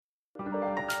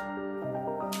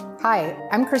Hi,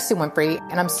 I'm Christy Winfrey,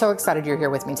 and I'm so excited you're here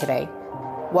with me today.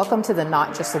 Welcome to the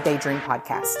Not Just a Daydream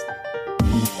podcast.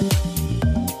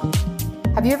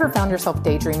 Have you ever found yourself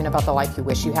daydreaming about the life you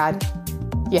wish you had?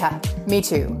 Yeah, me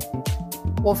too.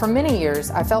 Well, for many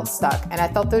years, I felt stuck, and I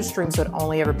thought those dreams would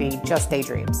only ever be just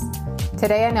daydreams.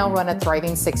 Today, I now run a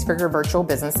thriving six-figure virtual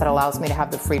business that allows me to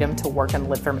have the freedom to work and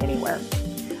live from anywhere.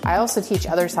 I also teach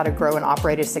others how to grow and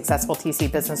operate a successful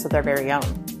TC business of their very own.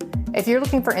 If you're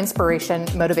looking for inspiration,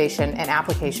 motivation, and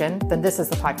application, then this is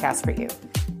the podcast for you.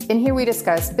 In here, we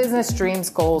discuss business, dreams,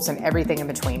 goals, and everything in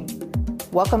between.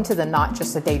 Welcome to the Not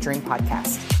Just a Daydream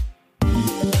podcast.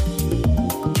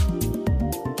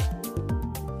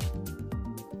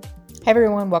 Hey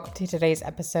everyone, welcome to today's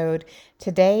episode.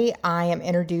 Today, I am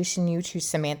introducing you to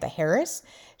Samantha Harris.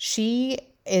 She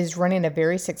is running a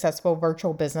very successful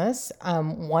virtual business,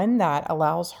 one that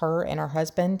allows her and her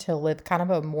husband to live kind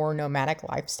of a more nomadic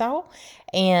lifestyle.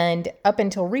 And up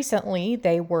until recently,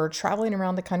 they were traveling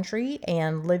around the country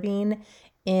and living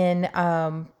in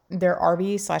their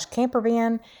RV/camper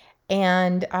van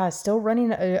and still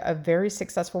running a very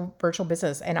successful virtual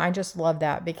business. And I just love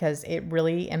that because it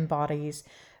really embodies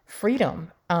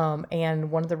freedom. And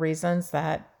one of the reasons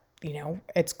that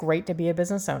it's great to be a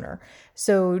business owner.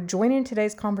 So joining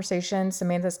today's conversation,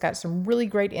 Samantha's got some really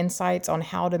great insights on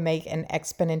how to make an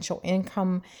exponential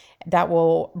income that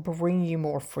will bring you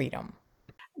more freedom.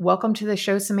 Welcome to the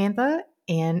show, Samantha.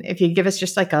 And if you give us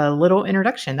just like a little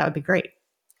introduction, that would be great.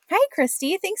 Hi,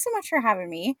 Christy. Thanks so much for having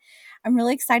me. I'm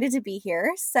really excited to be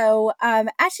here. So,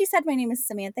 as she said, my name is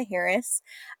Samantha Harris.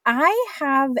 I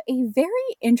have a very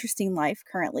interesting life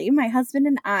currently. My husband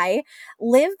and I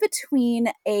live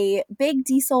between a big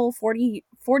diesel 40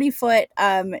 foot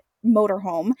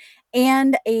motorhome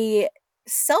and a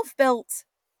self-built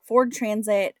Ford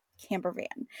Transit camper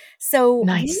van. So we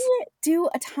Nice. do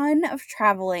a ton of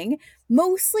traveling,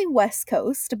 mostly West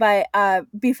Coast. But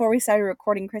before we started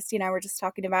recording, Christy and I were just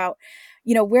talking about,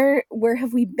 where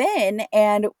have we been?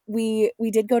 And we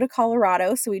did go to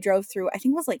Colorado, so we drove through, I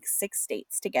think it was like 6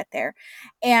 states to get there,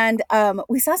 and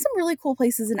we saw some really cool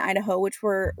places in Idaho, which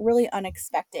were really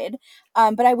unexpected.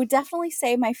 But I would definitely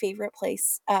say my favorite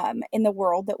place in the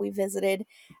world that we visited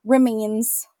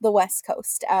remains the West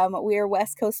Coast. We are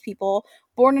West Coast people,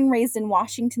 born and raised in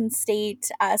Washington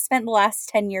State, spent the last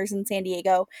 10 years in San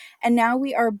Diego, and now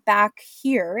we are back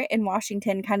here in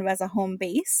Washington kind of as a home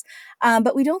base.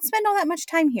 But we don't spend all that much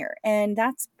time here, and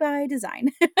that's by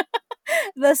design.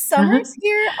 The summers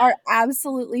here are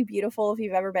absolutely beautiful. If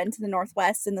you've ever been to the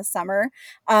Northwest in the summer,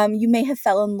 you may have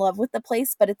fell in love with the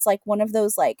place, but it's like one of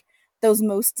those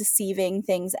most deceiving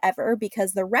things ever,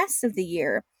 because the rest of the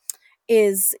year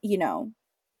is,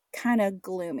 kind of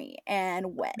gloomy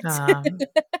and wet.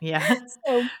 Yeah.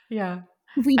 So Yeah.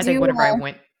 we I think do. whenever I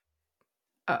went,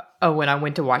 when I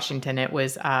went to Washington, it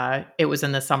was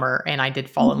in the summer, and I did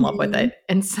fall in love with Mhm. it.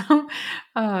 And so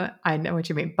I know what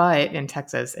you mean. But in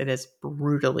Texas, it is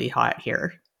brutally hot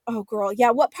here. Oh, girl.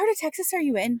 Yeah. What part of Texas are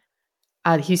you in?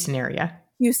 The Houston area.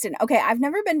 Houston. Okay, I've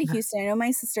never been to Yeah. Houston. I know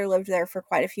my sister lived there for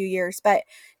quite a few years, but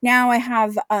now I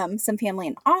have some family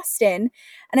in Austin,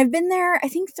 and I've been there I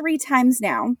think 3 times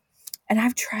now. And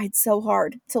I've tried so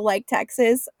hard to like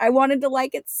Texas. I wanted to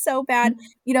like it so bad.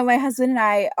 My husband and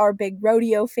I are big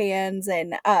rodeo fans,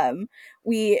 and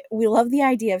we love the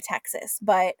idea of Texas,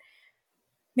 but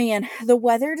man, the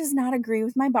weather does not agree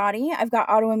with my body. I've got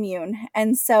autoimmune.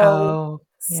 And so Oh,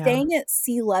 yeah. staying at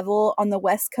sea level on the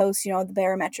West Coast, the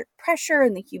barometric pressure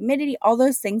and the humidity, all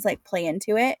those things like play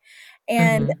into it.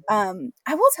 And Hmm.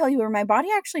 I will tell you, where my body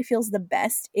actually feels the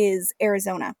best is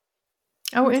Arizona,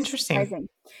 Oh, which is interesting. surprising.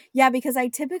 Yeah, because I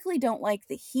typically don't like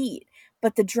the heat,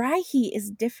 but the dry heat is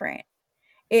different.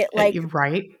 It like You're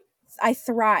right. I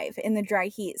thrive in the dry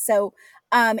heat. So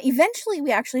eventually we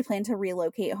actually plan to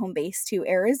relocate home base to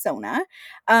Arizona.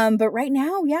 But right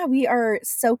now, yeah, we are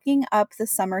soaking up the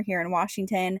summer here in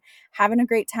Washington, having a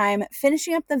great time,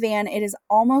 finishing up the van. It is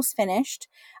almost finished.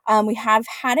 We have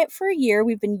had it for a year.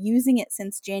 We've been using it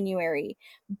since January,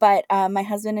 but my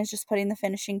husband is just putting the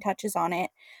finishing touches on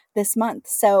it this month.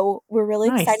 So we're really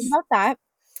excited Nice. about that.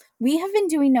 We have been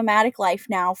doing nomadic life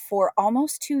now for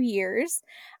almost 2 years.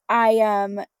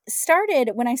 I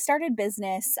started when I started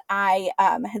business, I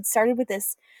had started with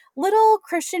this little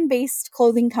Christian-based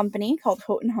clothing company called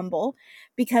Houghton Humble,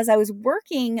 because I was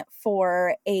working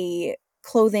for a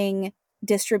clothing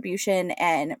distribution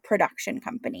and production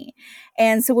company.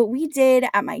 And so what we did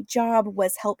at my job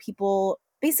was help people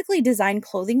basically design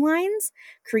clothing lines,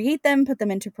 create them, put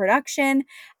them into production,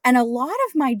 and a lot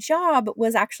of my job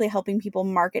was actually helping people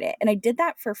market it. And I did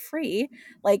that for free.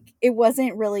 Like, it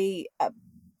wasn't really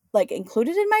like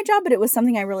included in my job, but it was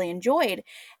something I really enjoyed.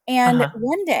 And Uh-huh.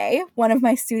 one day, one of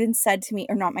my students said to me,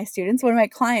 or not my students, one of my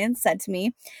clients said to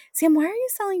me, Sam, why are you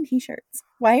selling t-shirts?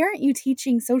 Why aren't you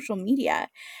teaching social media?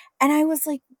 And I was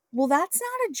like, well, that's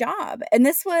not a job. And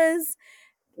this was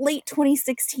late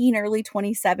 2016, early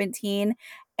 2017.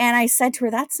 And I said to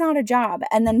her, that's not a job.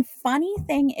 And then, funny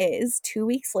thing is, 2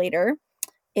 weeks later,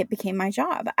 it became my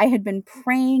job. I had been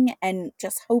praying and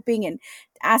just hoping and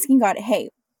asking God,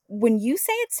 hey, when you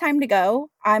say it's time to go,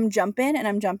 I'm jumping and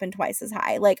I'm jumping twice as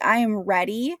high. Like, I am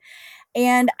ready.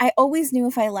 And I always knew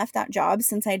if I left that job,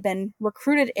 since I'd been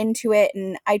recruited into it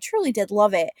and I truly did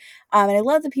love it. And I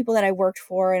love the people that I worked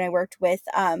for and I worked with.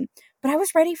 But I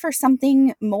was ready for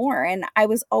something more. And I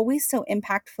was always so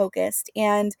impact focused.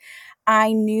 And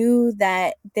I knew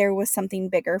that there was something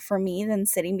bigger for me than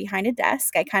sitting behind a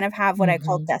desk. I kind of have what I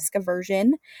call Hmm. desk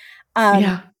aversion. Um,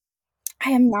 Yeah.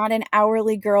 I am not an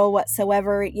hourly girl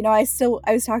whatsoever. I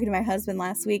was talking to my husband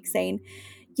last week saying,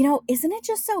 isn't it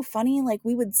just so funny? Like,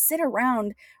 we would sit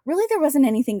around. Really, there wasn't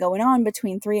anything going on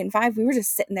between 3 and 5. We were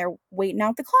just sitting there waiting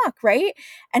out the clock, right?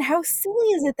 And how silly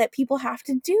is it that people have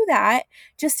to do that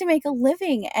just to make a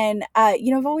living? And,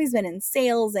 I've always been in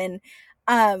sales, and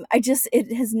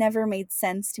it has never made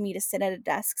sense to me to sit at a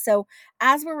desk. So,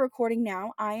 as we're recording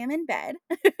now, I am in bed.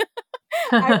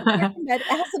 I am here in bed.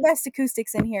 It has the best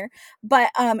acoustics in here,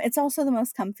 but it's also the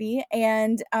most comfy.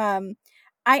 And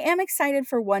I am excited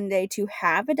for one day to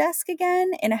have a desk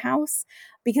again in a house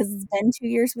because it's been 2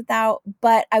 years without.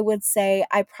 But I would say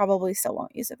I probably still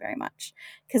won't use it very much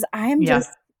because Yeah.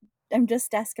 I'm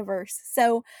just desk averse.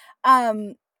 So,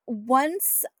 um,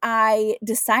 once I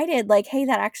decided, like, hey,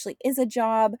 that actually is a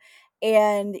job,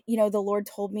 and the Lord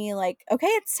told me, like, okay,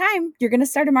 it's time. You're going to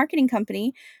start a marketing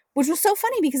company, which was so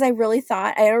funny because I really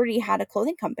thought I already had a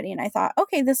clothing company, and I thought,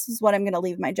 okay, this is what I'm going to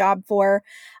leave my job for.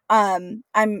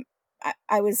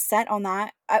 I was set on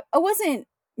that. I wasn't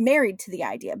married to the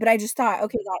idea, but I just thought,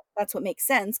 okay, that's what makes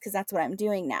sense because that's what I'm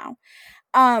doing now.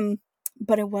 Um,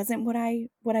 but it wasn't what I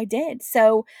did.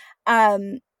 So,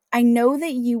 um, I know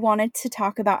that you wanted to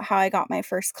talk about how I got my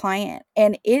first client,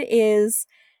 and it is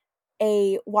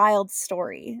a wild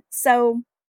story. So,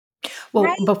 Well,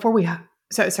 I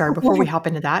sorry, oh, go before we ahead. hop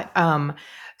into that,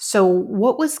 so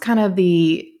what was kind of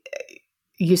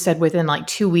you said within like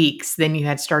 2 weeks, then you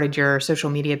had started your social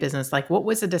media business. Like, what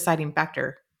was the deciding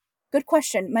factor? Good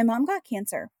question. My mom got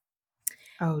cancer,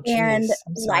 Oh, and geez.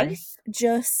 I'm sorry. life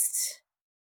just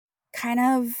kind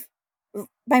of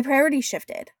my priorities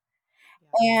shifted.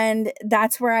 And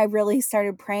that's where I really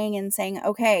started praying and saying,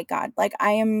 "Okay, God, like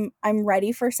I'm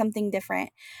ready for something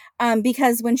different."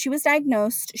 Because when she was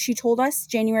diagnosed, she told us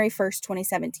January 1st,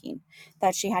 2017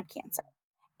 that she had cancer.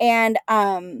 And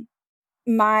I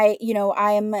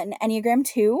am an Enneagram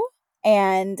 2,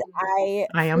 and I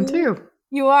I am flew too.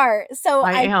 you are. So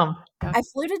I am. Yeah. I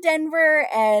flew to Denver,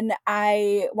 and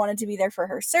I wanted to be there for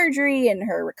her surgery and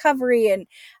her recovery. And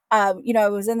I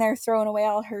was in there throwing away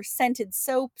all her scented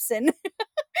soaps and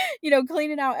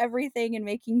cleaning out everything and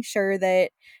making sure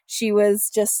that she was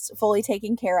just fully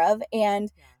taken care of.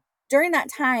 And during that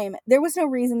time, there was no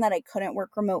reason that I couldn't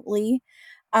work remotely.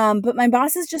 But my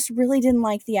bosses just really didn't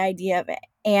like the idea of it.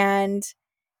 And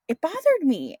it bothered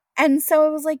me. And so I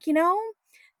was like,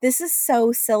 this is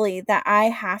so silly that I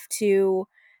have to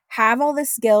have all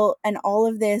this guilt and all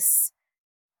of this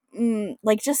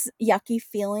like just yucky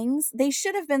feelings. They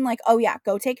should have been like, "Oh yeah,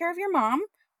 go take care of your mom.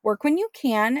 Work when you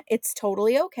can. It's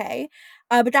totally okay."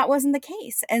 But that wasn't the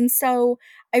case. And so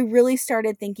I really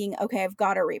started thinking, "Okay, I've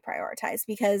got to reprioritize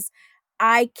because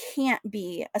I can't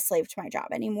be a slave to my job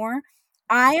anymore.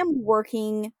 I am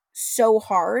working so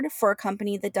hard for a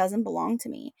company that doesn't belong to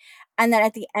me, and that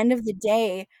at the end of the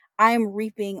day, I am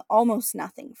reaping almost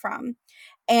nothing from."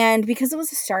 And because it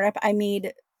was a startup, I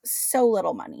made so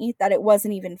little money that it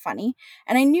wasn't even funny.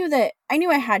 And I knew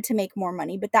I had to make more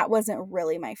money, but that wasn't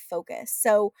really my focus.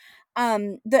 So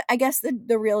I guess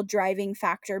the real driving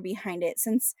factor behind it,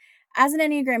 since as an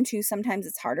Enneagram 2, sometimes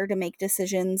it's harder to make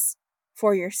decisions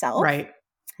for yourself. Right.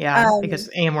 Yeah. Um Because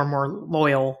and we're more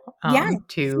loyal yeah,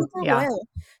 to, super yeah. loyal.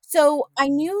 So, I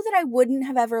knew that I wouldn't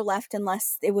have ever left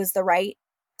unless it was the right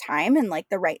time and, like,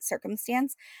 the right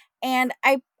circumstance, and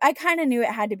I kinda knew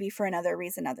it had to be for another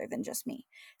reason other than just me.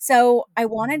 So, I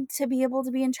wanted to be able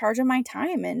to be in charge of my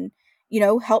time and,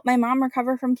 help my mom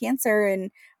recover from cancer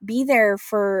and be there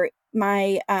for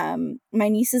my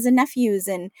nieces and nephews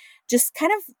and just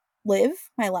kind of live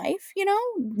my life,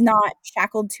 not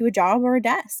shackled to a job or a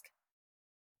desk.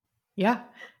 Yeah.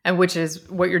 And which is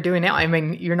what you're doing now. I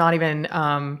mean, you're not even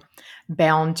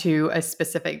bound to a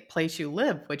specific place you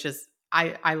live, which is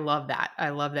I love that. I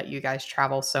love that you guys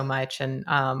travel so much, and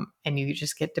you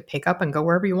just get to pick up and go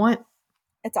wherever you want.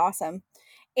 It's awesome.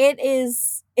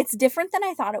 It's different than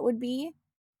I thought it would be,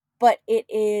 but it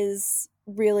is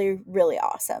really, really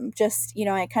awesome. Just,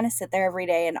 I kind of sit there every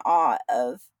day in awe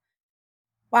of,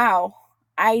 wow,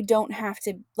 I don't have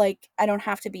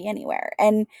to be anywhere.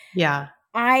 And Yeah.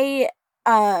 I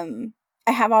um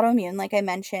I have autoimmune, like I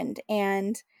mentioned,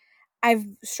 and I've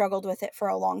struggled with it for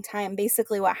a long time.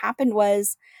 Basically what happened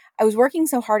was I was working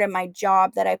so hard at my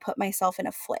job that I put myself in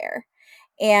a flare.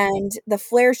 And the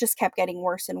flares just kept getting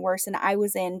worse and worse, and I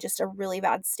was in just a really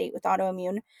bad state with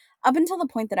autoimmune up until the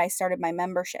point that I started my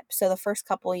membership. So the first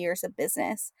couple of years of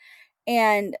business.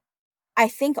 And I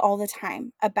think all the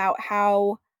time about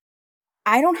how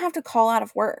I don't have to call out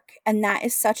of work. And that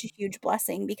is such a huge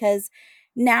blessing because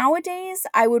nowadays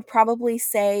I would probably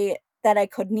say that I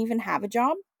couldn't even have a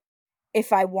job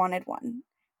if I wanted one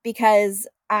because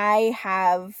I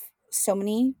have so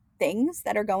many things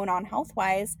that are going on health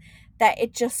wise that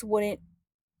it just wouldn't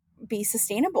be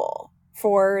sustainable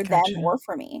for them Gotcha. or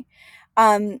for me.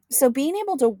 So being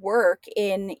able to work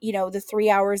in, the 3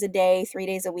 hours a day, 3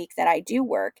 days a week that I do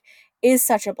work is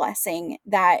such a blessing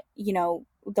that,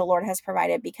 the Lord has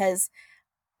provided because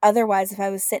otherwise if I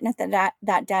was sitting at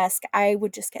that desk, I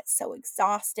would just get so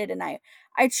exhausted and I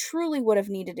truly would have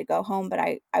needed to go home, but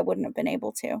I wouldn't have been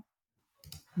able to.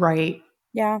 Right.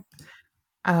 Yeah.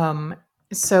 Um,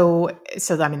 so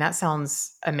I mean, that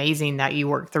sounds amazing that you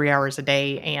work 3 hours a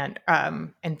day and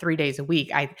 3 days a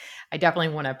week. I definitely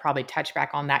want to probably touch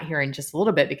back on that here in just a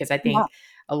little bit because I Yeah. think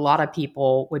a lot of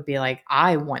people would be like,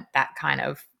 I want that kind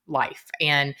of life.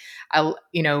 And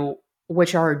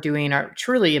what you are doing are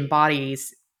truly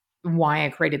embodies why I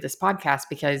created this podcast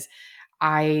because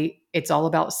it's all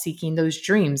about seeking those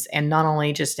dreams and not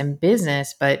only just in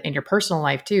business, but in your personal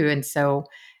life too. And so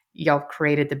y'all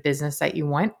created the business that you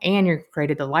want and you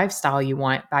created the lifestyle you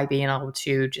want by being able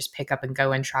to just pick up and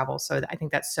go and travel. So I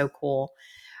think that's so cool.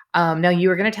 Now you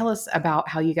were going to tell us about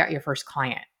how you got your first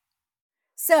client.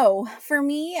 So for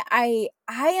me, I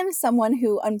am someone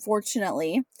who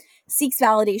unfortunately seeks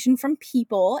validation from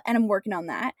people, and I'm working on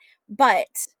that.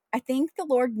 But I think the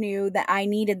Lord knew that I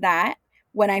needed that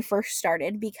when I first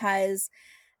started because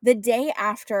the day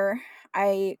after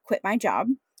I quit my job,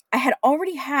 I had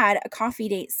already had a coffee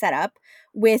date set up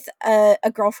with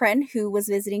a girlfriend who was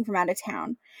visiting from out of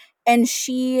town. And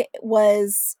she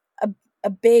was a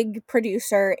big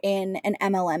producer in an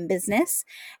MLM business.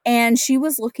 And she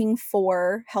was looking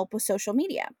for help with social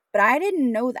media. But I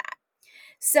didn't know that.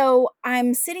 So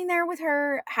I'm sitting there with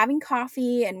her having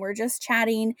coffee and we're just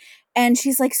chatting. And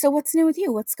she's like, "So, what's new with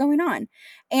you? What's going on?"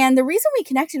 And the reason we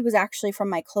connected was actually from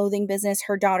my clothing business.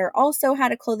 Her daughter also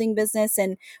had a clothing business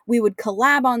and we would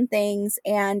collab on things.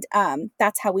 And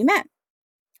that's how we met.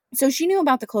 So she knew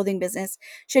about the clothing business.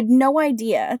 She had no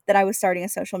idea that I was starting a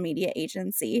social media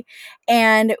agency.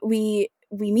 And we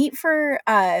meet for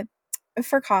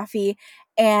coffee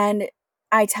and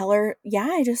I tell her,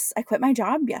 "Yeah, I quit my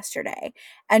job yesterday."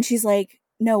 And she's like,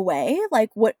 "No way. Like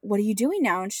what are you doing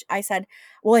now?" And I said,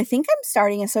 "Well, I think I'm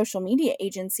starting a social media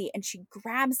agency." And she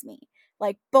grabs me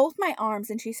like both my arms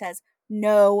and she says,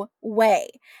 "No way."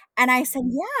 And I said,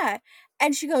 "Yeah."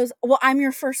 And she goes, "Well, I'm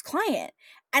your first client."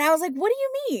 And I was like, "What do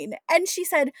you mean?" And she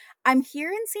said, "I'm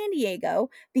here in San Diego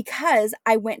because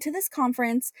I went to this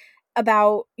conference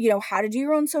about, how to do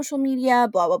your own social media,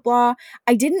 blah, blah, blah.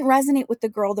 I didn't resonate with the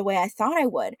girl the way I thought I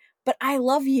would, but I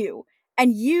love you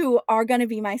and you are going to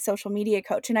be my social media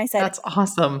coach." And I said, That's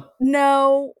awesome.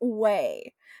 "No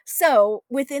way." So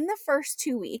within the first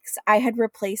 2 weeks, I had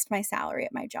replaced my salary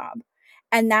at my job.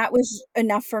 And that was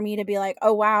enough for me to be like,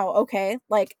 "Oh wow, okay,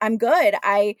 like I'm good.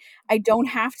 I don't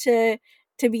have to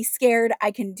be scared.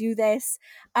 I can do this."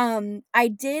 I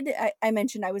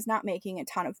mentioned I was not making a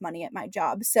ton of money at my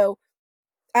job. So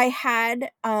I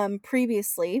had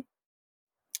previously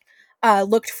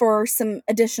looked for some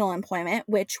additional employment,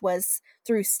 which was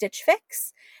through Stitch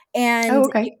Fix. Oh, And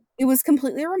okay. it was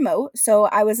completely remote. So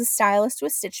I was a stylist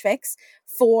with Stitch Fix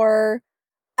for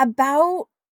about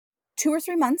 2 or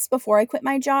 3 months before I quit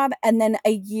my job, and then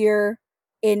a year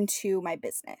into my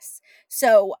business.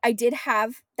 So I did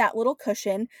have that little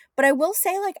cushion, but I will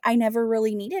say, like, I never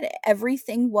really needed it.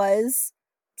 Everything was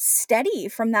steady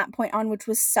from that point on, which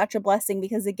was such a blessing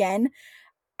because, again,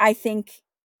 I think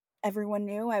everyone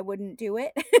knew I wouldn't do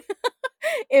it.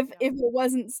 If it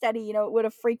wasn't steady, it would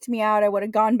have freaked me out. I would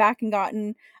have gone back and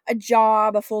gotten a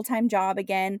job, a full-time job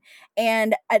again,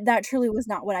 and that truly was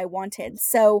not what I wanted.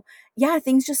 So, yeah,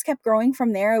 things just kept growing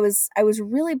from there. I was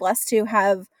really blessed to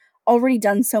have already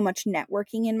done so much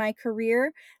networking in my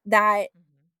career that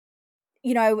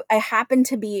I happened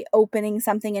to be opening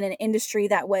something in an industry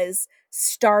that was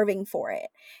starving for it.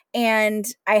 And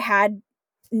I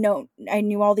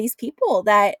knew all these people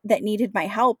that needed my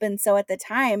help. And so at the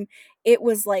time, it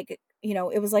was like,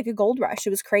 it was like a gold rush. It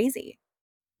was crazy.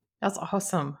 That's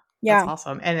awesome. That's Yeah.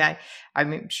 awesome. And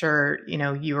I'm sure,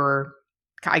 you were,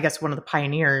 I guess, one of the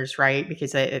pioneers, right?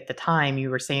 Because at the time you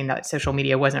were saying that social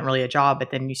media wasn't really a job,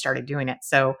 but then you started doing it.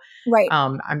 So Right.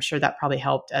 I'm sure that probably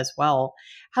helped as well.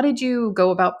 How did you go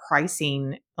about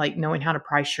pricing, like knowing how to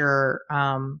price your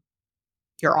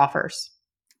offers?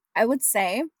 I would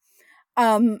say,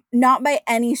 not by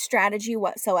any strategy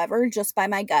whatsoever, just by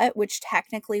my gut, which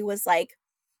technically was like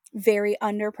very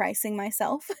underpricing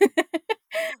myself.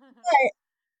 But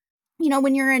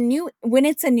when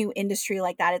it's a new industry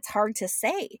like that, it's hard to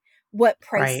say what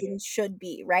Right. pricing should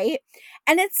be, right?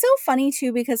 And it's so funny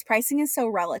too because pricing is so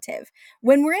relative.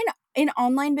 When we're in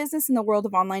online business, in the world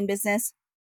of online business,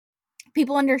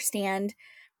 people understand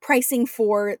pricing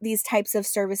for these types of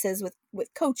services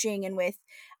with coaching and with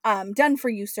done for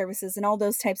you services and all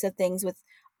those types of things with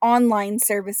online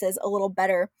services a little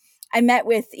better. I met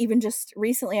with even just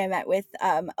recently I met with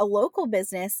a local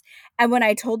business, and when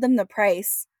I told them the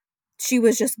price, she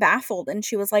was just baffled and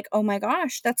she was like, "Oh my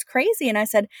gosh, that's crazy." And I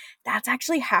said, "That's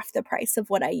actually half the price of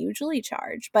what I usually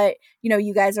charge. But,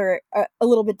 you guys are a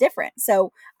little bit different.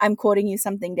 So I'm quoting you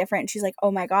something different." She's like,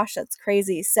 "Oh my gosh, that's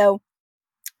crazy." So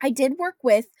I did work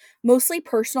with mostly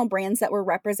personal brands that were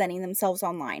representing themselves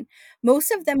online.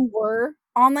 Most of them were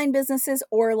online businesses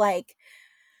or like,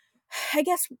 I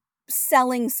guess,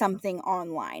 selling something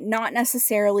online, not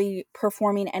necessarily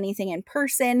performing anything in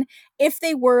person. If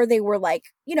they were like,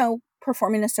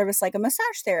 performing a service like a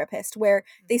massage therapist, where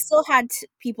they Mhm. still had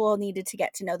people needed to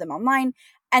get to know them online.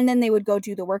 And then they would go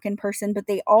do the work in person, but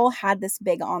they all had this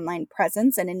big online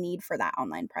presence and a need for that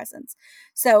online presence.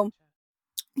 So, Gotcha.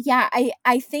 yeah,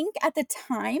 I think at the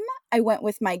time I went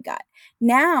with my gut.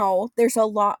 Now there's a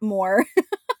lot more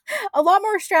a lot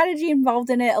more strategy involved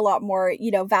in it, a lot more,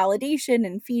 validation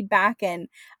and feedback and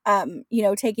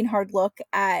taking hard look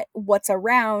at what's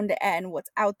around and what's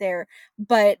out there,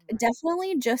 but Right.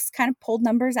 definitely just kind of pulled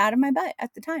numbers out of my butt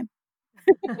at the time.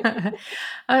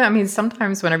 I mean,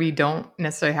 sometimes whenever you don't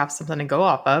necessarily have something to go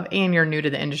off of and you're new to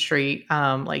the industry,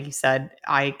 like you said,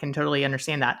 I can totally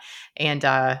understand that. And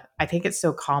I think it's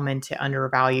so common to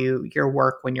undervalue your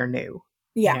work when you're new,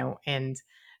 Yeah. and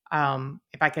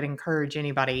if I could encourage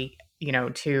anybody,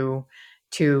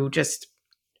 to just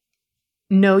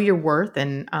know your worth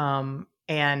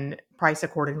and price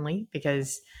accordingly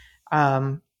because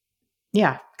um,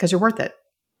 yeah, because you're worth it.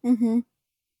 Mhm.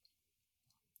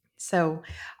 So,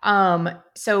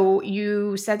 so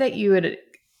you said that you had,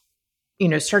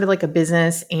 started like a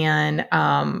business and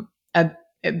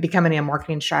becoming a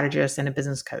marketing strategist and a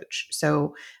business coach. So,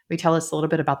 will you tell us a little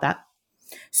bit about that?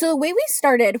 So the way we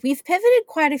started, we've pivoted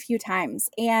quite a few times,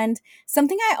 and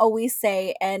something I always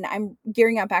say, and I'm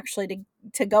gearing up actually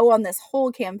to go on this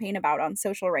whole campaign about on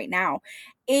social right now,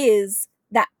 is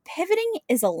that pivoting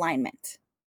is alignment.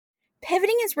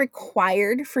 Pivoting is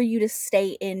required for you to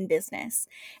stay in business.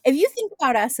 If you think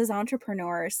about us as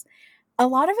entrepreneurs, a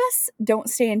lot of us don't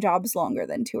stay in jobs longer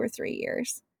than 2 or 3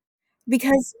 years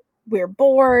because we're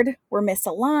bored, we're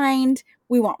misaligned,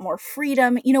 we want more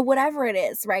freedom, whatever it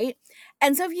is, right?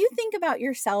 And so if you think about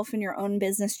yourself and your own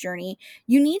business journey,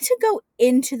 you need to go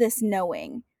into this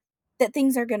knowing that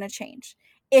things are going to change.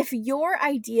 If your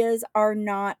ideas are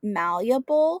not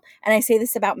malleable, and I say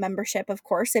this about membership, of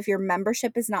course, if your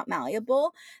membership is not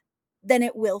malleable, then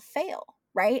it will fail,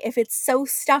 right? If it's so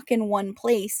stuck in one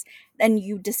place and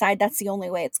you decide that's the only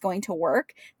way it's going to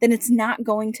work, then it's not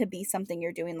going to be something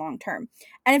you're doing long term.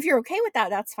 And if you're okay with that,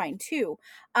 that's fine too.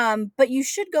 But you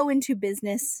should go into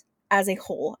business as a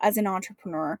whole, as an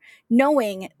entrepreneur,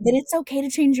 knowing that it's okay to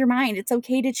change your mind. It's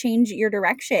okay to change your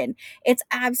direction. It's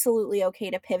absolutely okay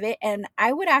to pivot. And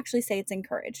I would actually say it's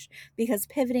encouraged because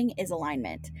pivoting is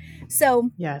alignment.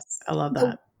 So, Yes, I love the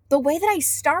that. the way that I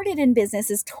started in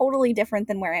business is totally different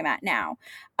than where I'm at now.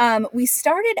 We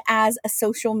started as a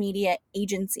social media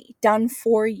agency, done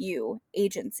for you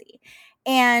agency.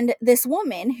 And this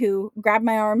woman who grabbed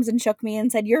my arms and shook me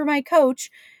and said, "You're my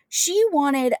coach," she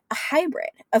wanted a hybrid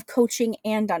of coaching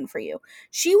and done for you.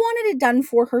 She wanted it done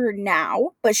for her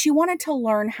now, but she wanted to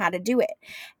learn how to do it.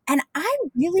 And I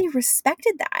really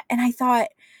respected that. And I thought,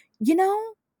 you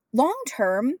know, long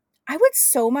term, I would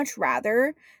so much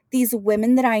rather these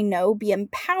women that I know be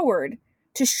empowered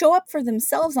to show up for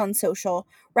themselves on social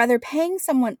rather than paying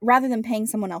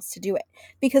someone else to do it.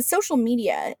 Because social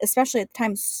media, especially at the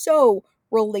time, is so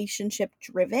relationship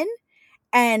driven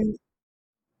and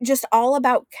just all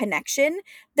about connection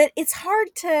that it's hard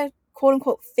to quote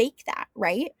unquote fake that,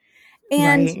 right?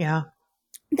 And Right. Yeah.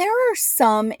 there are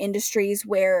some industries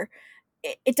where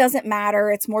it doesn't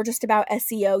matter. It's more just about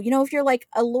SEO. If you're like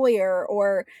a lawyer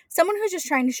or someone who's just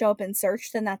trying to show up in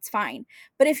search, then that's fine.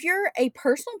 But if you're a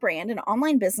personal brand, an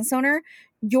online business owner,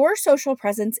 your social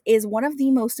presence is one of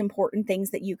the most important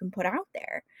things that you can put out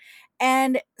there.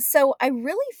 And so I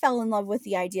really fell in love with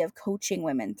the idea of coaching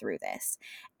women through this.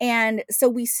 And so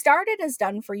we started as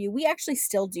Done For You. We actually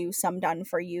still do some Done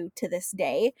For You to this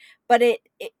day, but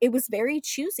it was very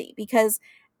choosy because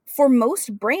for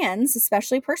most brands,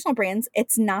 especially personal brands,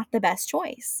 it's not the best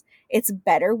choice. It's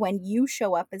better when you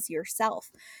show up as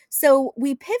yourself. So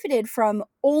we pivoted from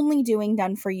only doing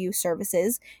Done For You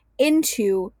services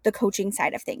into the coaching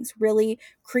side of things, really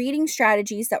creating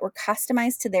strategies that were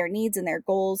customized to their needs and their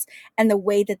goals and the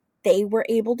way that they were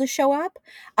able to show up.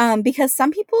 Because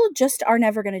some people just are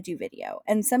never going to do video,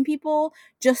 and some people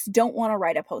just don't want to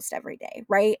write a post every day,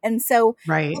 right? And so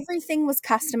Right. everything was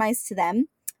customized to them,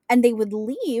 and they would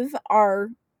leave our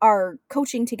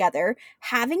coaching together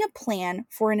having a plan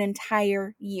for an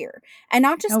entire year, and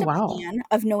not Oh, just a wow. plan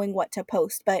of knowing what to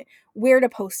post, but where to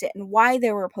post it and why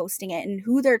they were posting it and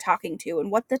who they're talking to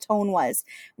and what the tone was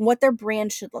and what their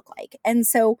brand should look like. And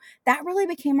so that really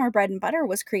became our bread and butter,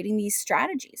 was creating these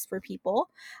strategies for people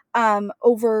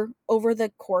over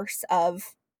the course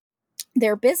of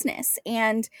their business.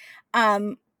 And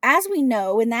as we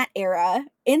know, in that era,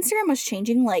 Instagram was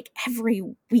changing like every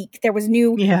week. There was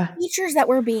new Yeah. features that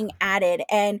were being added,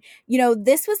 and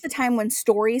this was the time when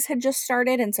stories had just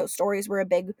started, and so stories were a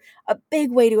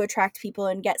big way to attract people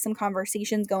and get some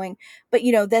conversations going. But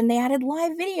then they added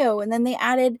live video, and then they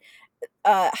added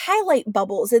highlight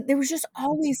bubbles. There was just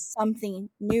always something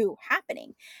new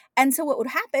happening. And so what would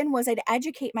happen was I'd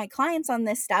educate my clients on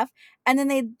this stuff, and then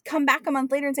they'd come back a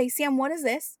month later and say, "Sam, what is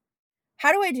this?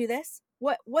 How do I do this?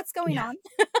 What's going Yeah. on?"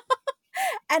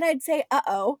 And I'd say,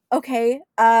 "Uh-oh, okay,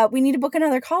 we need to book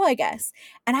another call, I guess."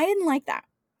 And I didn't like that.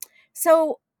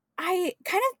 So I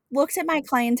kind of looked at my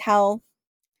clientele,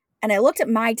 and I looked at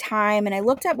my time, and I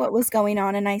looked at what was going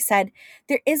on, and I said,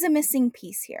 there is a missing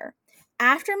piece here.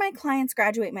 After my clients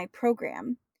graduate my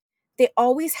program, they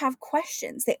always have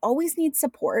questions. They always need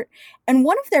support. And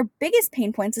one of their biggest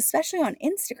pain points, especially on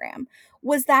Instagram,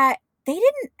 was that they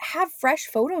didn't have fresh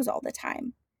photos all the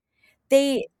time.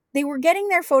 They were getting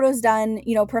their photos done,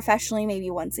 professionally maybe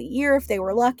once a year if they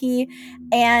were lucky,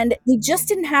 and they just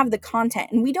didn't have the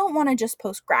content. And we don't want to just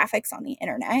post graphics on the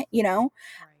internet.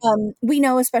 Right. We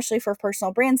know, especially for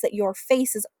personal brands, that your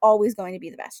face is always going to be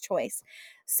the best choice.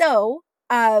 So,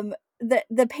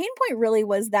 the pain point really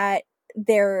was that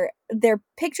their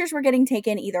pictures were getting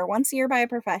taken either once a year by a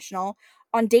professional,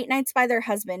 on date nights by their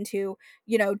husband, who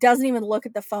doesn't even look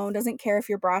at the phone, doesn't care if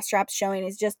your bra strap's showing,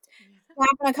 is just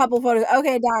snapping a couple photos.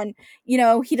 Okay, done.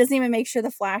 He doesn't even make sure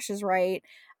the flash is right.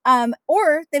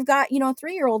 Or they've got, a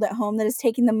 3-year-old at home that is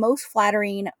taking the most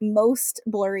flattering, most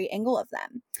blurry angle of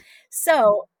them.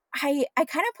 So I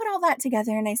kind of put all that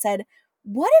together, and I said,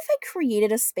 what if I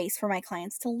created a space for my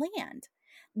clients to land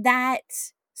that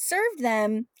served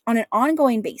them on an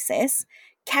ongoing basis,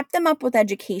 kept them up with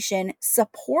education,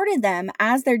 supported them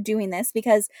as they're doing this?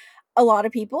 Because a lot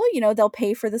of people, they'll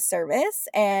pay for the service,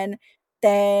 and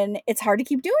then it's hard to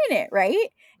keep doing it, right?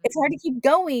 It's hard to Mhm. keep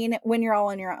going when you're all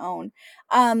on your own.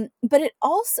 But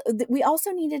we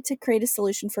also needed to create a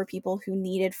solution for people who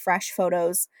needed fresh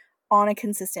photos on a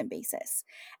consistent basis.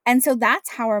 And so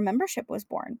that's how our membership was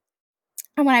born.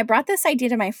 And when I brought this idea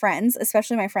to my friends,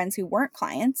 especially my friends who weren't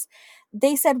clients,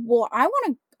 they said, "Well, I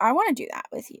want to do that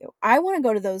with you. I want to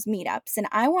go to those meetups, and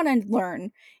I want to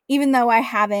learn, even though I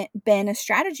haven't been a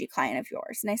strategy client of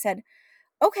yours." And I said,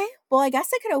 "Okay, well, I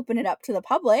guess I could open it up to the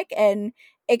public, and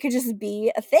it could just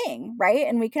be a thing, right?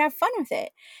 And we could have fun with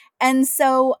it." And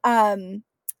so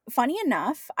funny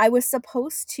enough, I was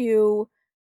supposed to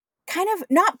kind of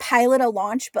not pilot a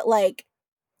launch, but like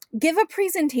give a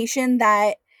presentation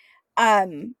that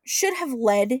should have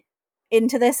led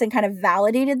into this and kind of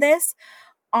validated this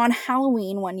on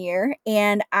Halloween one year,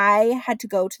 and I had to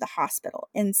go to the hospital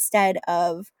instead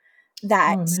of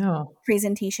that Oh, no.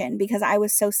 presentation because I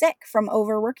was so sick from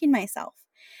overworking myself.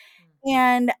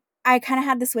 And I kind of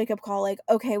had this wake up call, like,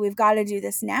 okay, we've got to do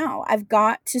this now. I've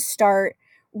got to start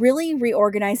really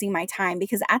reorganizing my time,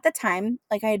 because at the time,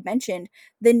 like I had mentioned,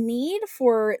 the need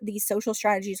for these social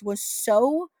strategies was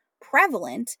so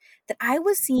prevalent that I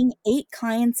was seeing 8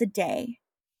 clients a day,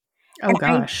 Oh, and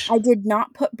gosh. I did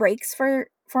not put breaks for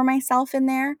myself in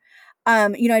there.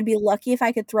 I'd be lucky if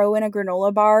I could throw in a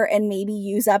granola bar and maybe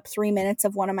use up 3 minutes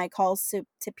of one of my calls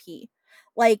to pee.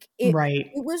 Like, it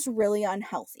Right. was really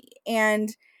unhealthy.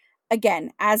 And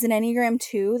again, as an Enneagram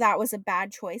 2, that was a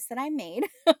bad choice that I made.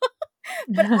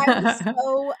 But I was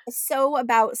so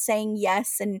about saying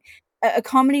yes and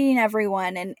accommodating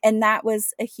everyone, and that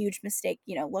was a huge mistake,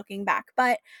 looking back.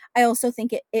 But I also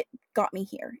think it got me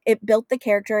here. It built the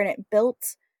character and it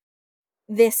built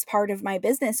this part of my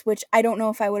business, which I don't know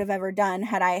if I would have ever done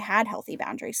had I had healthy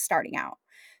boundaries starting out.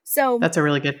 So, That's a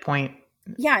really good point.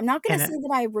 yeah, I'm not gonna And say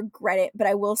that I regret it, but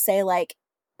I will say, like,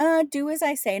 do as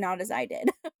I say, not as I did.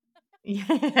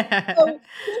 yeah. So,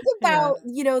 think Yeah. about,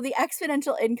 the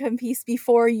exponential income piece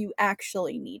before you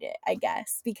actually need it, I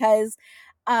guess, because,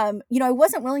 I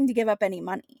wasn't willing to give up any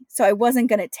money. So I wasn't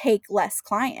gonna take less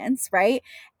clients, right?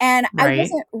 And I Right.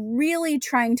 wasn't really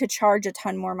trying to charge a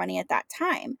ton more money at that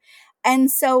time.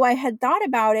 And so I had thought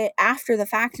about it after the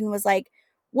fact and was like,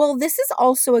 well, this is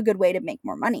also a good way to make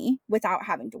more money without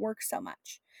having to work so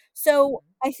much. So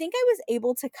I think I was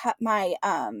able to cut my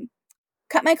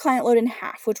client load in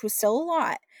half, which was still a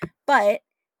lot, but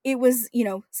it was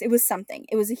something.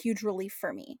 It was a huge relief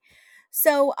for me.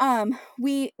 So,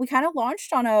 we kind of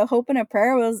launched on a hope and a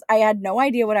prayer. I had no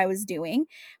idea what I was doing.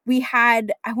 We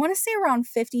had, I want to say, around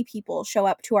 50 people show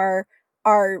up to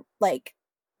our like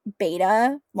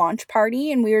beta launch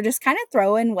party, and we were just kind of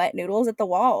throwing wet noodles at the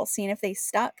wall, seeing if they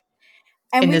stuck.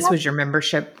 And And we this had was your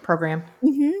membership program?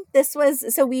 This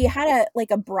was, so we had a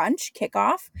brunch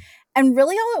kickoff, and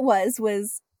really all it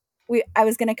was I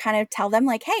was gonna kind of tell them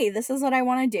like, "Hey, this is what I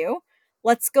wanna do.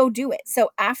 Let's go do it." So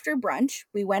after brunch,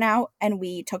 we went out and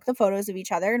we took the photos of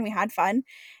each other and we had fun,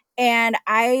 and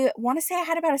I wanna say I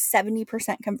had about a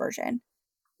 70% conversion.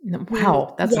 We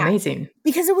Wow, that's Yeah, amazing.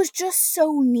 because it was just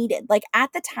so needed. Like,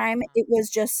 at the time, it was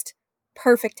just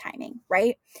perfect timing,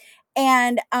 right?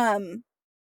 And,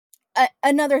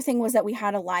 another thing was that we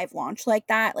had a live launch like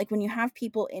that. Like, when you have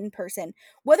people in person,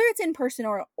 whether it's in person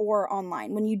or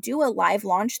online, when you do a live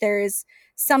launch, there is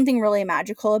something really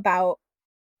magical about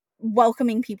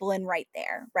welcoming people in right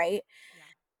there, right?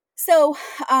 So,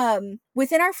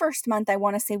 within our first month, I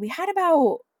want to say we had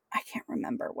about, I can't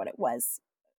remember what it was,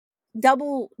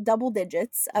 double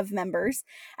digits of members.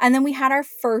 And then we had our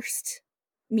first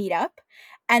meetup,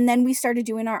 and then we started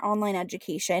doing our online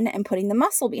education and putting the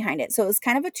muscle behind it. So it was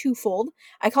kind of a twofold.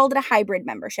 I called it a hybrid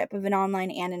membership of an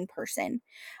online and in person.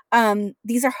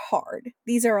 These are hard.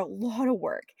 These are a lot of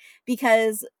work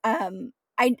because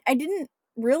I didn't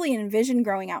really envision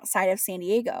growing outside of San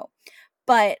Diego,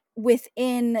 but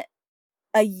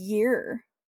a year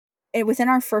within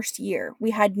our first year,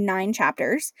 we had 9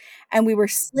 chapters, and we were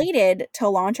slated to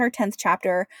launch our 10th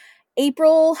chapter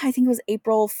April, I think it was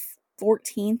April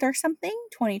 14th or something,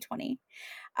 2020.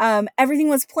 Everything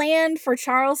was planned for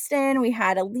Charleston. We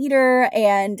had a leader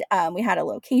and, we had a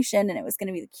location, and it was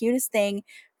gonna be the cutest thing.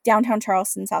 Downtown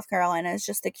Charleston, South Carolina is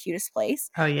just the cutest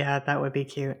place, Oh, yeah, that would be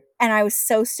cute. and I was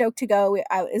so stoked to go. It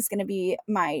was gonna be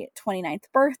my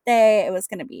 29th birthday. It was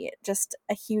gonna be just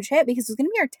a huge hit because it was gonna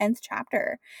be our 10th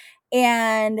chapter.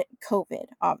 And COVID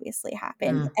obviously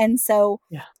happened. Mm, And so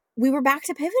yeah. we were back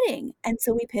to pivoting. And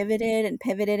so we pivoted and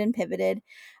pivoted and pivoted.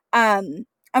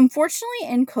 Unfortunately,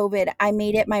 in COVID, I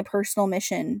made it my personal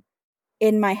mission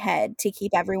in my head to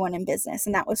keep everyone in business.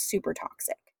 And that was super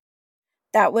toxic.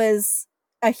 That was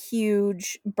a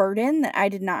huge burden that I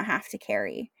did not have to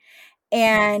carry.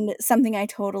 And something I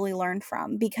totally learned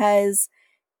from, because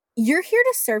you're here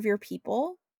to serve your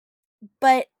people.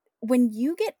 But when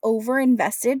you get over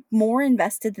invested, more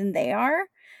invested than they are,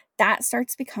 that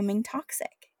starts becoming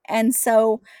toxic. And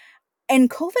so in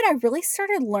COVID, I really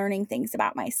started learning things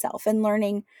about myself and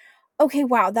learning, okay,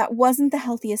 wow, that wasn't the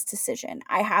healthiest decision.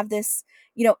 I have this,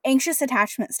 anxious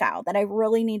attachment style that I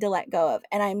really need to let go of.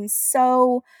 And I'm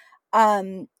so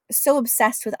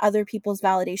obsessed with other people's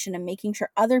validation and making sure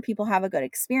other people have a good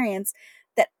experience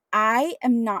that I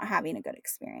am not having a good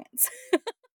experience.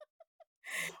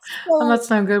 And So that's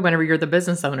no good whenever you're the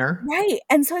business owner. right,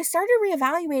 and so I started to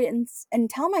reevaluate and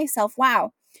tell myself,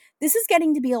 "Wow, this is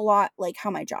getting to be a lot like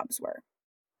how my jobs were.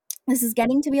 This is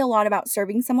getting to be a lot about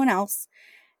serving someone else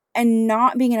and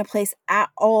not being in a place at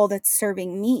all that's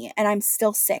serving me, and I'm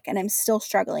still sick, and I'm still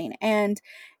struggling, and,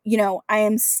 I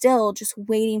am still just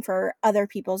waiting for other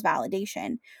people's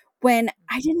validation when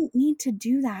I didn't need to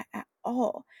do that at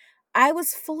all. I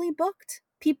was fully booked.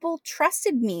 People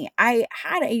trusted me. I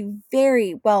had a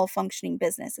very well-functioning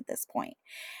business at this point,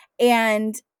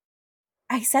 and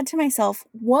I said to myself,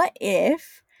 what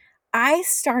if I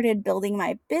started building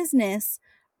my business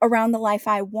around the life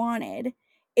I wanted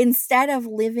instead of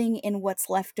living in what's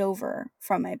left over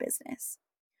from my business?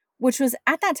 Which was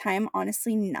at that time,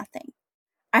 honestly, nothing.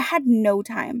 I had no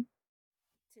time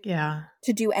Yeah.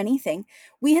 to do anything.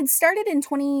 We had started in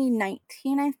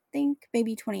 2019, I think,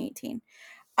 maybe 2018.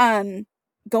 um,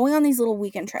 going on these little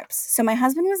weekend trips. So my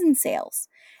husband was in sales,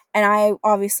 and I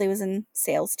obviously was in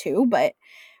sales too, but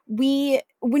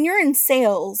when you're in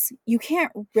sales, you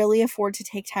can't really afford to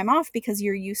take time off because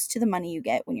you're used to the money you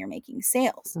get when you're making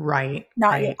sales, Right.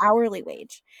 not your Right. hourly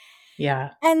wage.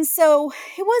 Yeah. And so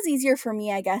it was easier for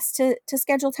me, I guess, to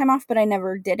schedule time off, but I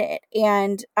never did it.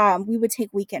 And we would take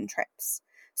weekend trips.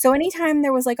 So anytime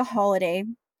there was like a holiday,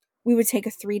 we would take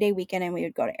a 3-day weekend and we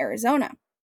would go to Arizona.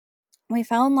 We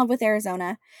fell in love with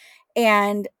Arizona,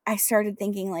 and I started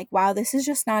thinking like, wow, this is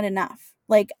just not enough.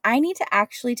 Like, I need to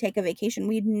actually take a vacation.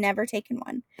 We'd never taken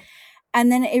one.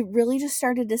 And then it really just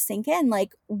started to sink in,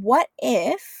 like, what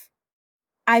if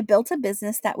I built a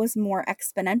business that was more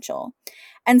exponential?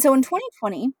 And so in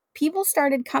 2020, people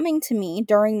started coming to me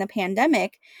during the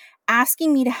pandemic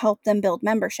asking me to help them build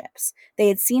memberships. They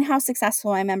had seen how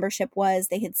successful my membership was,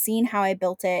 they had seen how I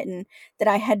built it, and that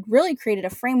I had really created a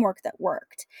framework that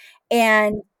worked.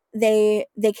 And they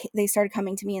started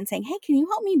coming to me and saying, "Hey, can you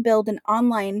help me build an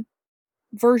online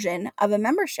version of a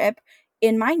membership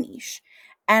in my niche?"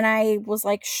 And I was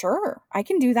like, "Sure, I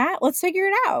can do that. Let's figure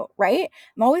it out." Right?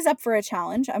 I'm always up for a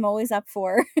challenge. I'm always up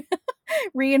for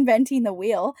reinventing the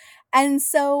wheel. And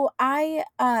so I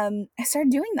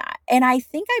started doing that. And I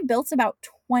think I built about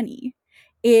 20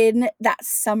 in that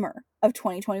summer of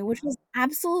 2020, which was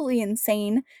absolutely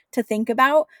insane to think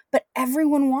about, but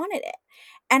everyone wanted it.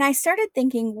 And I started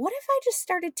thinking, what if I just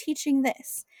started teaching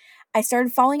this? I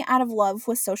started falling out of love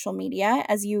with social media.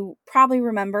 As you probably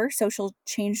remember, social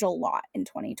changed a lot in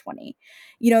 2020.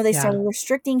 They Yeah. started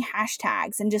restricting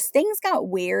hashtags and just things got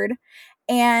weird.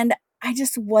 And I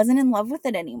just wasn't in love with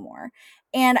it anymore.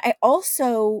 And I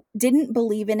also didn't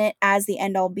believe in it as the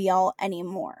end all be all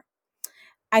anymore.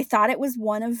 I thought it was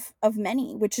one of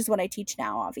many, which is what I teach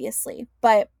now, obviously.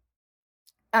 But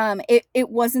it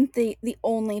wasn't the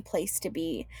only place to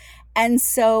be. And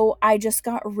so I just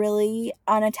got really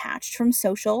unattached from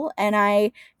social, and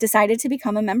I decided to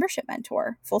become a membership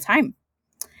mentor full time.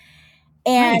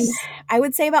 And Nice. I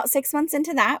would say about 6 months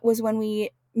into that was when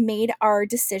we made our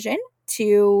decision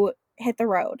to hit the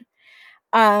road.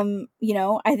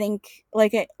 I think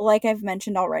like I've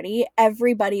mentioned already,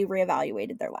 everybody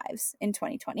reevaluated their lives in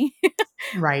 2020.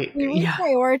 Right. We Yeah.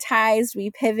 reprioritized,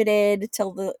 we pivoted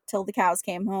till the cows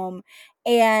came home.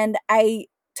 And I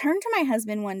turned to my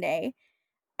husband one day.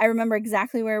 I remember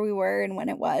exactly where we were and when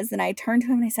it was, and I turned to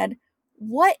him and I said,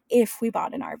 "What if we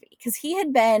bought an RV?" Because he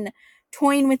had been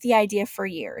toying with the idea for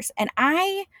years. And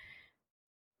I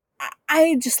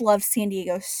just love San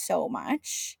Diego so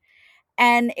much.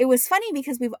 And it was funny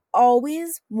because we've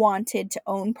always wanted to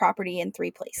own property in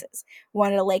 3 places. We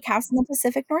wanted a lake house in the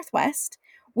Pacific Northwest,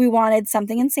 we wanted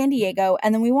something in San Diego,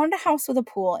 and then we wanted a house with a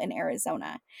pool in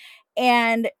Arizona.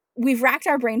 And we've racked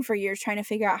our brain for years trying to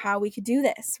figure out how we could do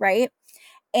this, right?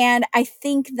 And I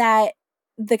think that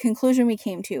the conclusion we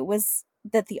came to was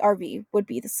that the RV would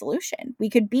be the solution. We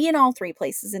could be in all 3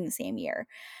 places in the same year.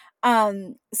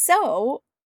 So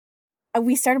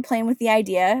we started playing with the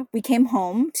idea. We came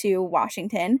home to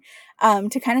Washington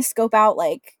to kind of scope out,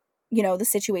 like, the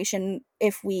situation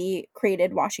if we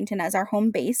created Washington as our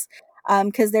home base,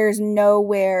 because there's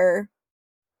nowhere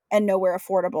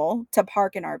affordable to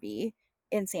park an RV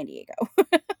in San Diego.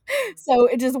 So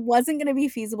it just wasn't going to be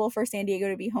feasible for San Diego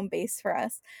to be home base for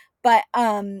us. But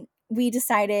we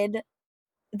decided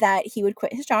that he would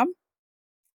quit his job,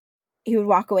 he would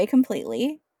walk away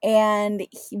completely, and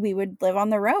we would live on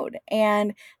the road.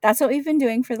 And that's what we've been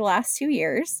doing for the last 2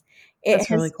 years. It That's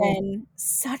really has cool. been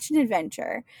such an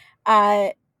adventure. Uh,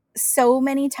 so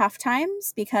many tough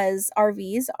times because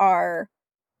RVs are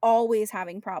always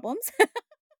having problems.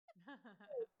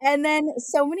 And then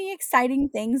so many exciting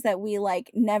things that we,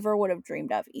 like, never would have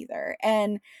dreamed of either.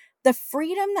 And the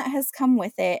freedom that has come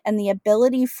with it, and the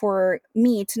ability for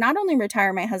me to not only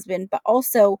retire my husband, but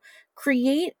also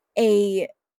create a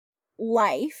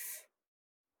life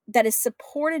that is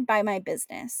supported by my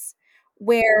business,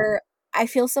 where I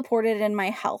feel supported in my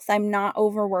health. I'm not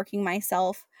overworking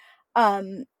myself.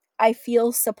 Um, I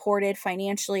feel supported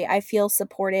financially. I feel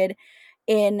supported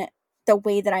in the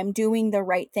way that I'm doing the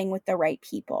right thing with the right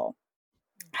people,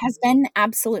 has been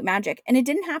absolute magic. And it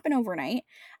didn't happen overnight.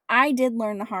 I did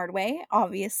learn the hard way,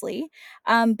 obviously.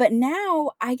 But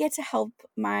now I get to help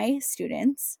my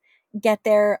students get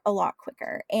there a lot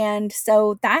quicker. And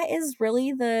so that is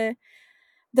really the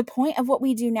point of what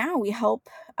we do now. We help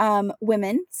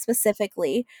women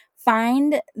specifically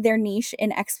find their niche in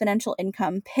exponential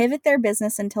income, pivot their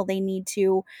business until they need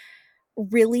to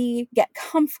really get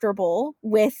comfortable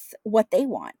with what they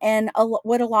want. And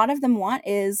what a lot of them want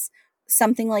is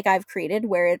something like I've created,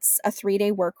 where it's a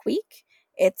 3-day work week.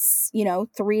 It's,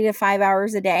 3 to 5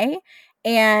 hours a day.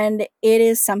 And it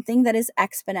is something that is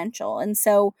exponential. And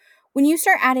so when you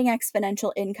start adding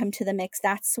exponential income to the mix,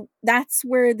 that's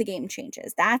where the game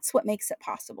changes. That's what makes it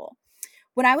possible.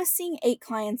 When I was seeing 8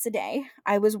 clients a day,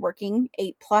 I was working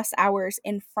 8+ hours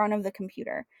in front of the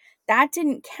computer. That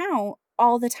didn't count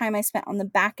all the time I spent on the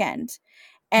back end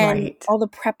and Right. all the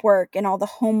prep work and all the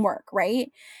homework,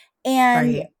 right?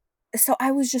 And Right. so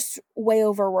I was just way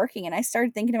overworking. And I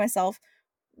started thinking to myself,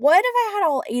 what if I had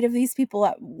all 8 of these people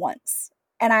at once?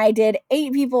 And I did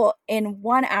 8 people in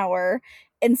 1 hour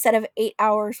instead of 8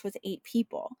 hours with 8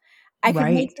 people. I could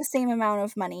make Right. the same amount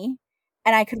of money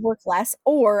and I could work less,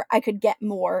 or I could get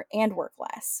more and work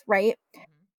less, right?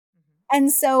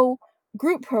 And so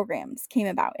group programs came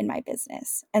about in my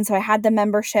business. And so I had the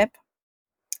membership.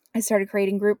 I started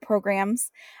creating group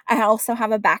programs. I also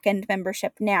have a back end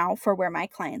membership now for where my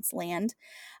clients land.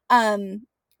 Um,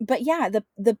 but yeah,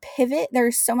 the pivot,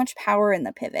 there's so much power in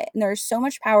the pivot, and there's so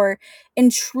much power in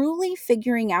truly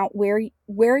figuring out where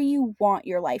you want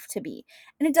your life to be.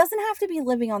 And it doesn't have to be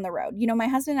living on the road. My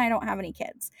husband and I don't have any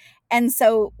kids. And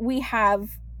so we have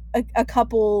a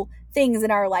couple things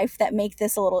in our life that make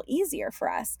this a little easier for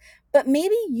us. But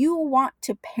maybe you want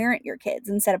to parent your kids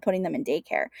instead of putting them in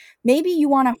daycare. Maybe you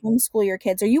want to homeschool your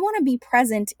kids, or you want to be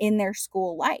present in their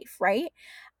school life, right?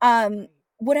 Um,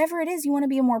 Whatever it is, you want to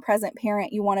be a more present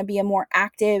parent, you want to be a more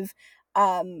active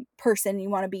person, you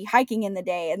want to be hiking in the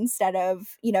day instead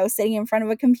of sitting in front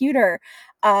of a computer,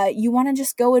 you want to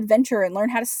just go adventure and learn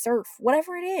how to surf,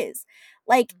 whatever it is.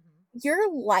 Like,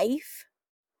 your life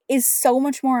is so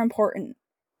much more important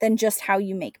than just how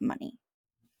you make money,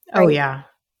 Oh, right? yeah.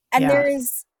 And Yeah.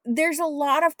 there's a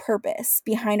lot of purpose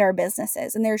behind our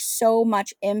businesses, and there's so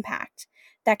much impact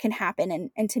that can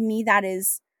happen, and to me, that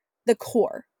is the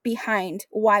core behind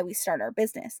why we start our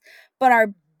business. But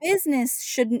our business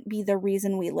shouldn't be the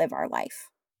reason we live our life.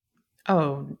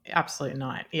 Oh, absolutely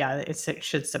not. Yeah, it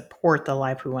should support the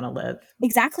life we want to live.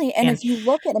 Exactly. And And if you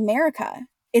look at America,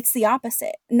 it's the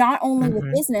opposite, not only with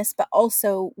mhm. business but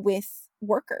also with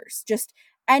workers. Just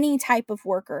any type of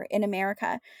worker in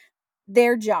America,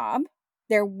 their job,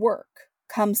 their work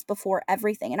comes before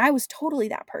everything. And I was totally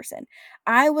that person.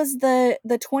 I was the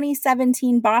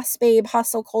 2017 boss babe,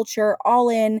 hustle culture, all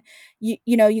in.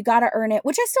 You got to earn it,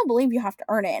 which I still believe you have to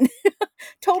earn it.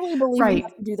 Totally believe you Right.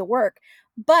 have to do the work,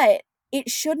 but it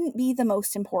shouldn't be the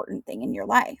most important thing in your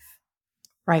life.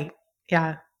 Right.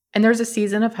 Yeah. And there's a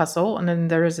season of hustle, and then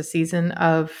there is a season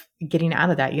of getting out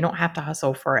of that. You don't have to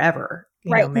hustle forever,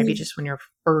 Right. And maybe just when you're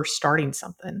first starting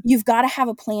something. you've got to have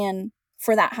a plan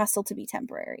for that hustle to be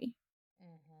temporary.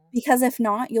 Because if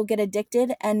not, you'll get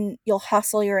addicted and you'll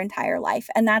hustle your entire life.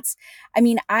 And I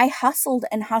mean, I hustled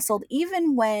and hustled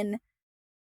even when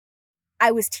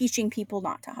I was teaching people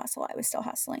not to hustle. I was still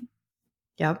hustling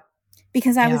Yep.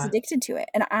 because I was Yeah. addicted to it.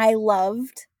 And I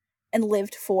loved and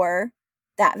lived for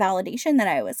that validation that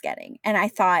I was getting. And I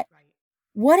thought, Right.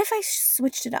 what if I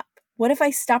switched it up? What if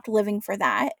I stopped living for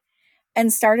that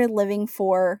and started living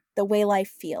for the way life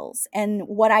feels and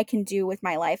what I can do with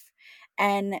my life,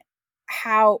 and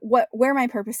where my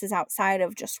purpose is outside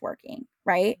of just working,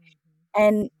 right?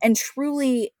 And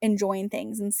truly enjoying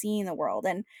things and seeing the world,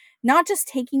 and not just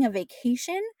taking a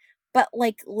vacation, but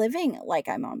like living like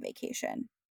I'm on vacation.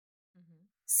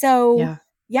 So, Yeah.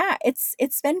 yeah, it's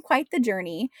been quite the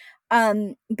journey.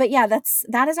 But yeah,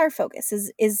 that is our focus,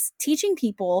 is teaching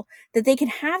people that they can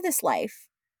have this life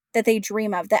that they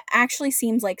dream of, that actually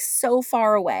seems like so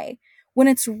far away when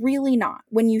it's really not.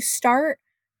 When you start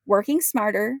working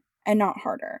smarter and not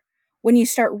harder. When you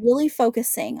start really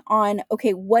focusing on,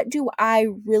 okay, what do I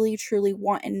really truly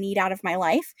want and need out of my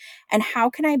life? And how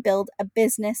can I build a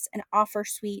business and offer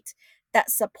suite that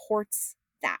supports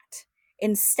that,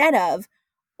 instead of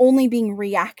only being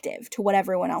reactive to what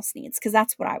everyone else needs, because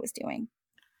that's what I was doing.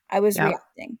 I was Yep.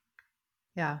 reacting.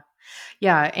 Yeah.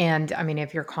 Yeah. And I mean,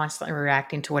 if you're constantly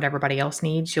reacting to what everybody else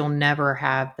needs, you'll never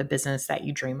have the business that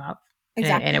you dream of.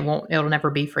 And Exactly. it'll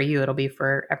never be for you. It'll be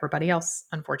for everybody else,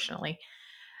 unfortunately.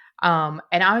 And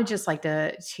I would just like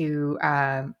to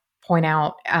point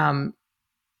out,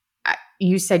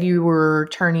 you said you were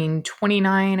turning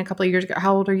 29 a couple of years ago.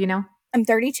 How old are you now? I'm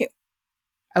 32.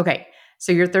 Okay.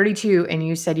 So you're 32 and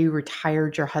you said you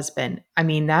retired your husband. I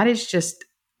mean, that is just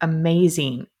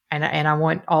amazing. And I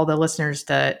want all the listeners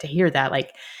to hear that.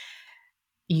 Like,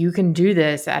 you can do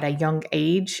this at a young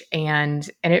age, and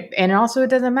also it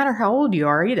doesn't matter how old you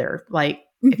are either. Like,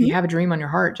 if you Mhm. have a dream on your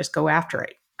heart, just go after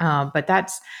it. But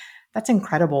that's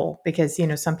incredible, because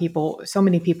so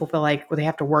many people feel like, well, they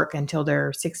have to work until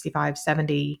they're 65,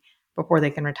 70 before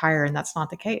they can retire, and that's not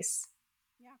the case.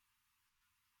 Yeah.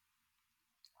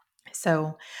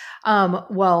 So,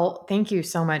 well, thank you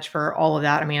so much for all of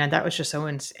that. I mean, that was just so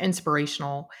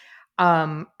inspirational.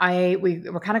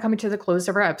 We're kind of coming to the close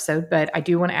of our episode, but I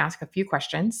do want to ask a few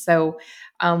questions. So,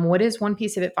 what is one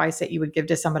piece of advice that you would give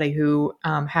to somebody who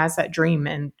has that dream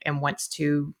and wants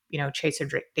to, chase a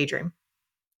daydream?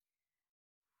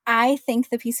 I think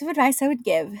the piece of advice I would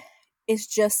give is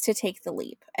just to take the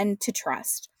leap and to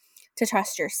trust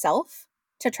yourself,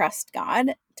 to trust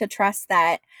God, to trust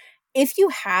that if you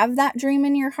have that dream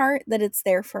in your heart, that it's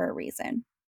there for a reason.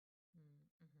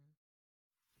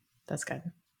 That's good.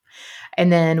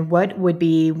 And then, what would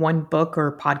be one book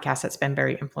or podcast that's been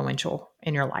very influential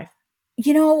in your life?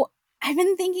 You know, I've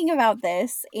been thinking about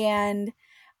this, and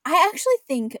I actually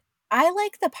think I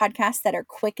like the podcasts that are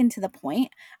quick and to the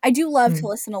point. I do love to Mm,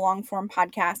 listen to long form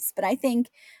podcasts, but I think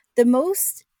the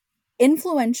most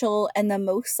influential and the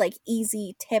most like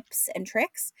easy tips and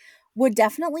tricks would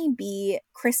definitely be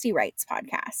Christy Wright's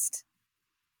podcast.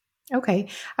 okay,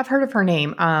 I've heard of her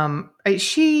name.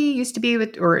 She used to be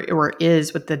with, or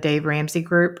is with the Dave Ramsey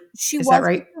group. She Is that was with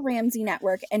right? the Ramsey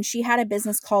Network, and she had a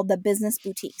business called the Business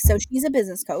Boutique. So she's a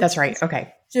business coach. That's right.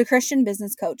 Okay. She's a Christian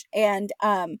business coach. And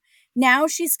now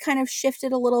she's kind of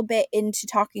shifted a little bit into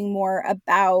talking more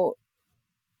about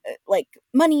like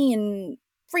money and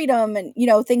freedom and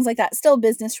things like that, still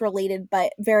business related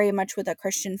but very much with a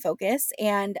Christian focus.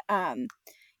 And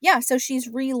yeah, so she's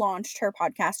relaunched her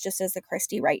podcast just as the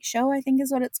Christy Wright Show, I think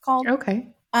is what it's called. Okay.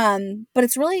 But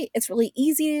it's really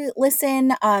easy to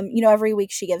listen. Every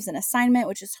week she gives an assignment,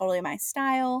 which is totally my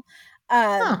style.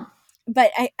 Huh.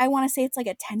 But I want to say it's like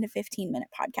a 10 to 15 minute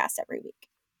podcast every week.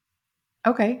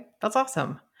 Okay. That's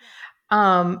awesome.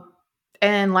 Um,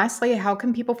 and lastly, how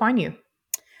can people find you?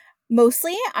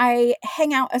 Mostly, I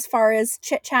hang out as far as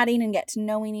chit chatting and get to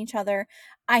knowing each other.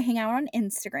 I hang out on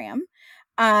Instagram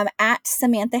at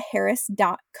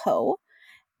samanthaharris.co.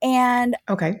 And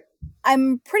Okay.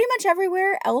 I'm pretty much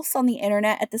everywhere else on the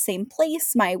internet at the same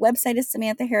place. My website is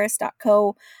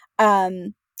samanthaharris.co.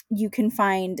 Um, you can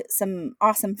find some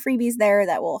awesome freebies there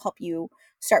that will help you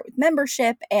start with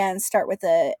membership and start with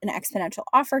an exponential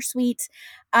offer suite.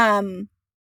 Um,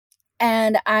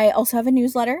 and I also have a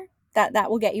newsletter that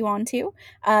will get you onto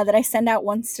that I send out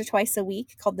once to twice a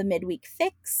week called the Midweek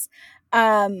Fix.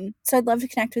 So I'd love to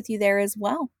connect with you there as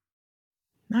well.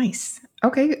 Nice.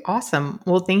 Okay. Awesome.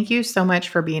 Well, thank you so much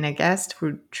for being a guest.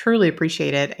 We truly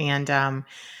appreciate it. And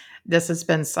this has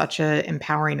been such an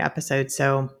empowering episode.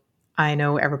 So I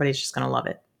know everybody's just going to love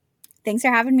it. Thanks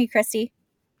for having me, Christy.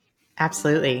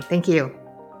 Absolutely. Thank you.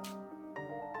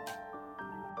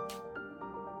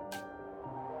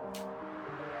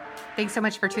 Thanks so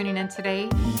much for tuning in today.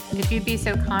 If you'd be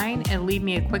so kind and leave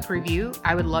me a quick review,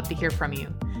 I would love to hear from you.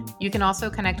 You can also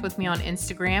connect with me on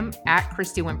Instagram at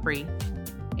Christy Winfrey.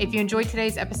 If you enjoyed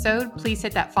today's episode, please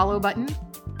hit that follow button.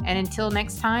 And until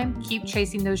next time, keep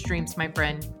chasing those dreams, my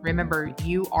friend. Remember,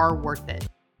 you are worth it.